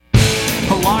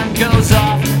Alarm goes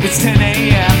off, it's 10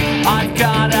 a.m. I've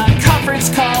got a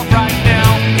conference call right now.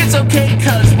 It's okay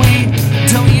cause we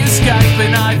don't use Skype,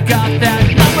 and I've got that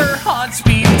number on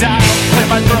speed dial. Clear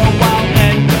my throat while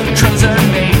intros are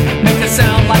made, make it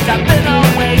sound like I've been